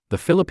The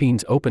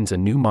Philippines opens a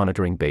new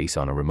monitoring base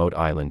on a remote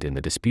island in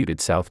the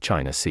disputed South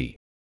China Sea.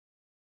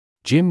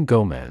 Jim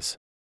Gomez.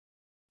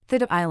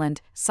 Thido Island,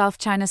 South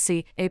China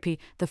Sea, AP.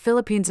 The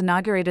Philippines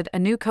inaugurated a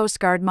new Coast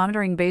Guard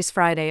monitoring base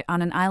Friday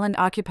on an island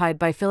occupied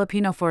by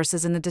Filipino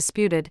forces in the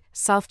disputed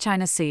South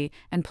China Sea,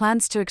 and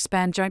plans to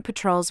expand joint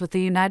patrols with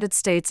the United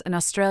States and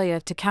Australia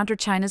to counter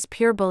China's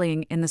pure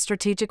bullying in the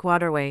strategic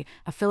waterway,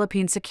 a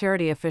Philippine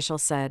security official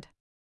said.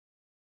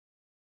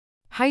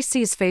 High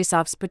seas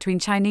face-offs between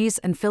Chinese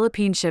and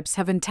Philippine ships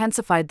have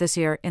intensified this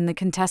year in the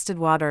contested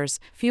waters,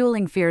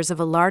 fueling fears of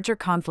a larger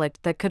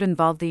conflict that could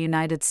involve the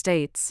United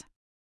States.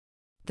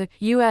 The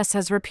U.S.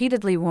 has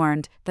repeatedly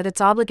warned that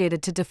it's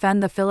obligated to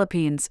defend the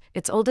Philippines,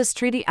 its oldest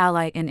treaty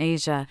ally in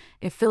Asia,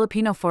 if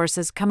Filipino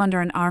forces come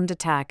under an armed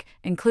attack,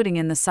 including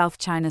in the South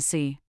China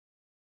Sea.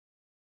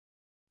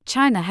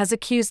 China has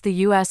accused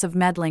the U.S. of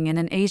meddling in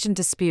an Asian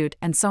dispute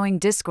and sowing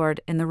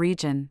discord in the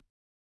region.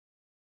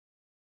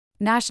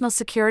 National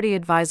Security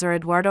Advisor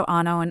Eduardo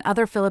Ano and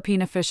other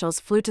Philippine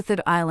officials flew to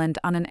Thido Island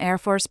on an Air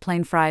Force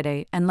plane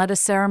Friday and led a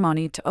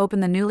ceremony to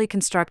open the newly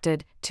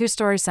constructed,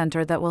 two-story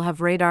center that will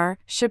have radar,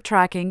 ship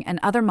tracking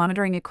and other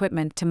monitoring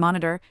equipment to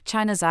monitor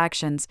China's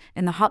actions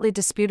in the hotly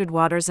disputed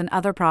waters and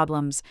other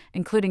problems,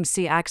 including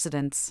sea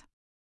accidents.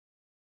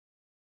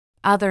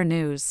 Other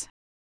news.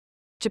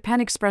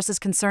 Japan expresses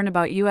concern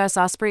about U.S.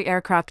 Osprey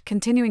aircraft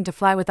continuing to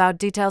fly without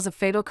details of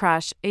fatal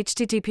crash.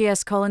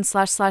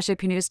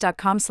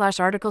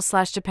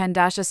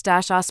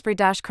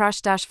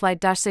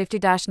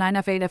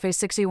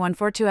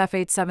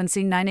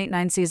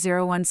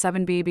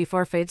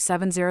 before FATE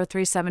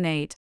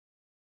 70378.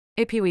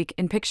 AP Week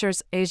in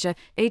Pictures, Asia,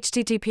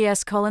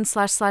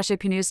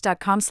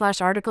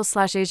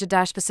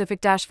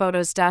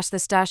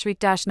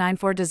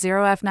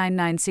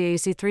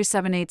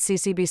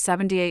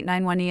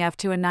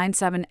 and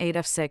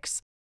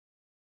 978F6.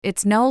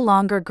 It's no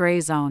longer gray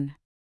zone.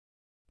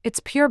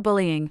 It's pure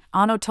bullying,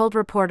 Ano told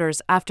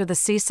reporters after the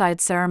seaside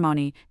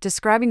ceremony,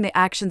 describing the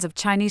actions of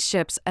Chinese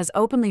ships as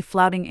openly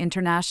flouting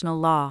international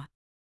law.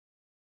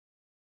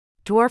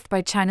 Dwarfed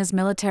by China's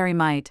military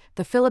might,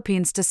 the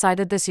Philippines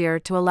decided this year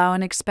to allow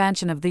an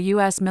expansion of the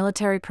U.S.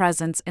 military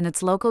presence in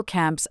its local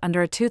camps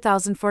under a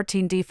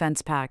 2014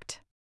 defense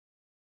pact.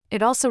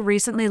 It also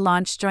recently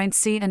launched joint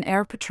sea and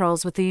air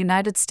patrols with the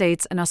United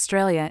States and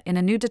Australia in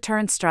a new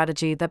deterrence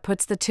strategy that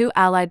puts the two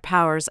allied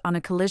powers on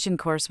a collision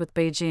course with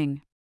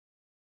Beijing.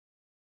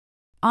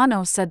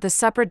 Ano said the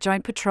separate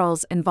joint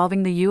patrols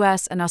involving the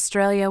U.S. and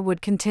Australia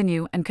would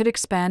continue and could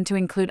expand to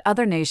include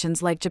other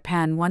nations like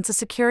Japan once a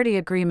security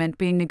agreement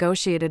being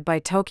negotiated by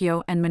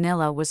Tokyo and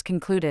Manila was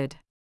concluded.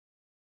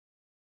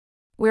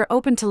 We're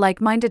open to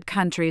like-minded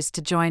countries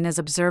to join as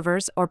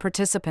observers or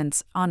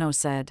participants, Ano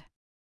said.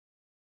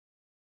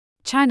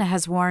 China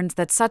has warned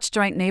that such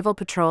joint naval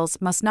patrols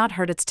must not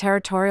hurt its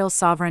territorial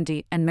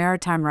sovereignty and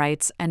maritime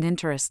rights and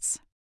interests.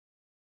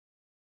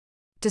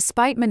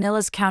 Despite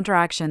Manila's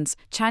counteractions,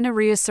 China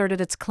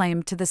reasserted its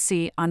claim to the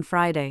sea on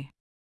Friday.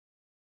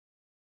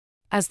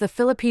 As the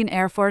Philippine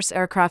Air Force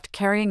aircraft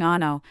carrying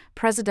Ano,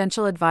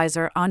 Presidential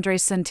Advisor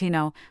Andres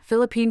Centino,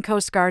 Philippine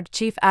Coast Guard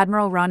Chief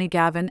Admiral Ronnie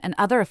Gavin and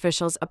other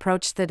officials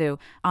approached Thido,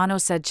 Ano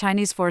said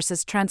Chinese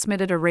forces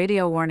transmitted a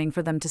radio warning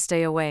for them to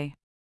stay away.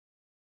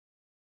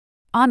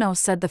 Ano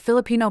said the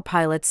Filipino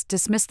pilots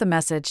dismissed the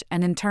message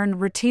and in turn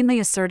routinely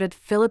asserted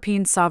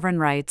Philippine sovereign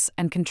rights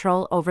and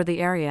control over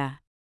the area.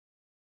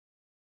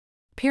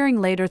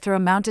 Peering later through a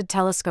mounted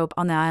telescope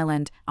on the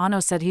island, Ano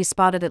said he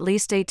spotted at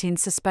least 18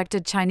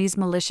 suspected Chinese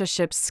militia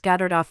ships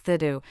scattered off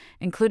Thido,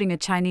 including a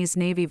Chinese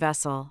Navy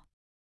vessel.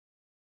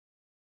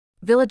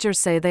 Villagers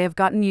say they have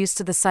gotten used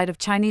to the sight of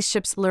Chinese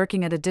ships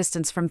lurking at a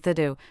distance from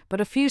Thido, but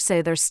a few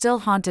say they're still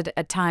haunted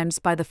at times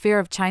by the fear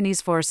of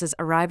Chinese forces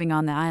arriving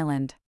on the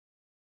island.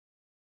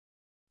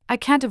 I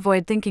can't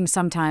avoid thinking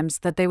sometimes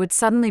that they would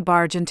suddenly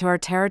barge into our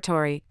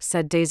territory,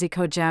 said Daisy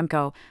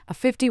Kojamko, a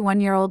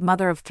 51-year-old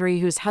mother of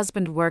three whose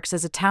husband works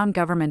as a town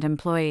government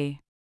employee.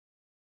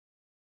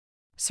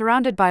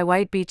 Surrounded by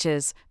white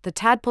beaches, the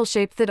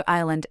tadpole-shaped Thido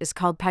Island is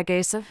called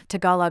Pag-asa,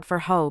 Tagalog for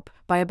hope,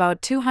 by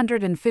about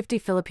 250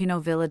 Filipino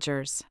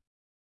villagers.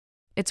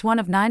 It's one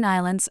of 9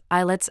 islands,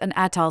 islets and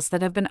atolls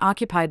that have been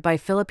occupied by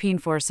Philippine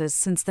forces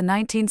since the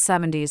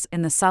 1970s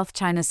in the South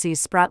China Sea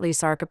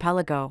Spratlys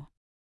archipelago.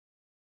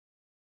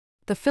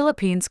 The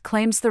Philippines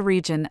claims the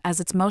region as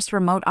its most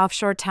remote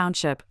offshore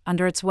township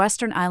under its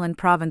western island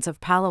province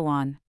of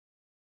Palawan.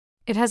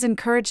 It has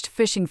encouraged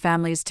fishing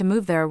families to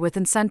move there with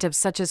incentives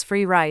such as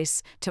free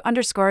rice, to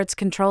underscore its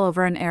control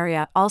over an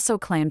area also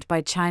claimed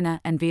by China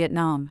and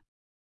Vietnam.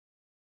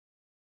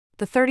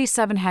 The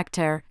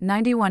 37-hectare,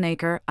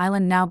 91-acre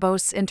island now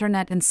boasts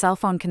internet and cell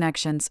phone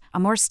connections, a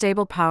more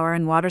stable power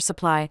and water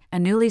supply, a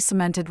newly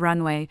cemented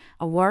runway,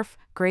 a wharf,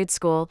 grade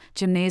school,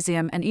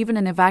 gymnasium and even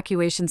an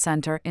evacuation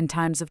center in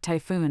times of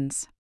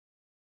typhoons.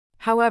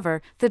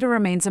 However, Thido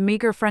remains a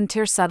meager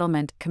frontier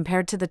settlement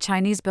compared to the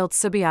Chinese-built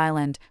Subi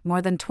Island,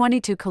 more than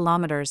 22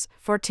 kilometers,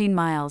 14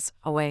 miles,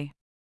 away.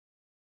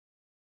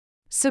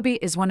 Subi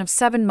is one of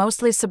 7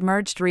 mostly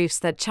submerged reefs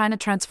that China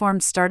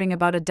transformed starting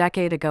about a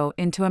decade ago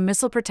into a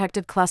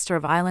missile-protected cluster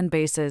of island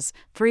bases,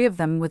 3 of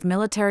them with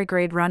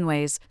military-grade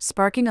runways,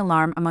 sparking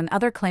alarm among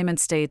other claimant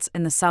states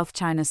in the South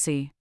China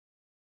Sea.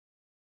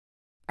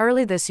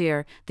 Early this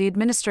year, the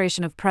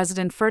administration of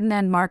President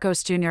Ferdinand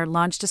Marcos Jr.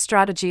 launched a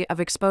strategy of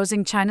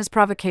exposing China's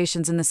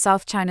provocations in the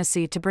South China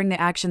Sea to bring the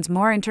actions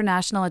more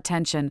international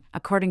attention,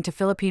 according to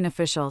Philippine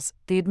officials.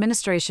 The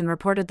administration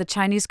reported the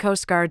Chinese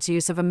Coast Guard's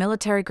use of a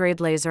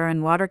military-grade laser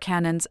and water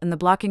cannons and the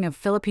blocking of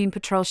Philippine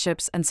patrol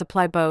ships and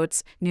supply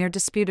boats near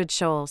disputed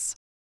shoals.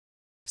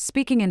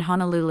 Speaking in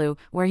Honolulu,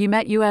 where he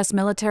met U.S.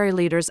 military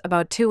leaders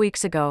about 2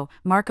 weeks ago,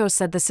 Marcos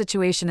said the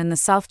situation in the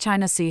South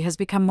China Sea has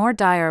become more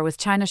dire, with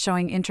China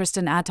showing interest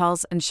in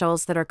atolls and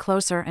shoals that are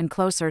closer and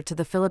closer to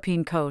the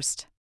Philippine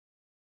coast.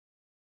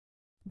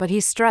 But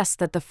he stressed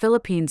that the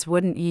Philippines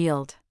wouldn't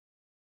yield.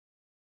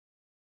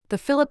 "The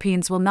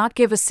Philippines will not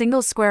give a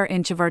single square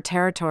inch of our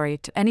territory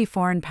to any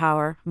foreign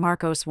power,"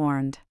 Marcos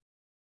warned.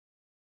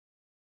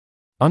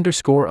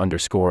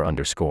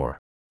 ________.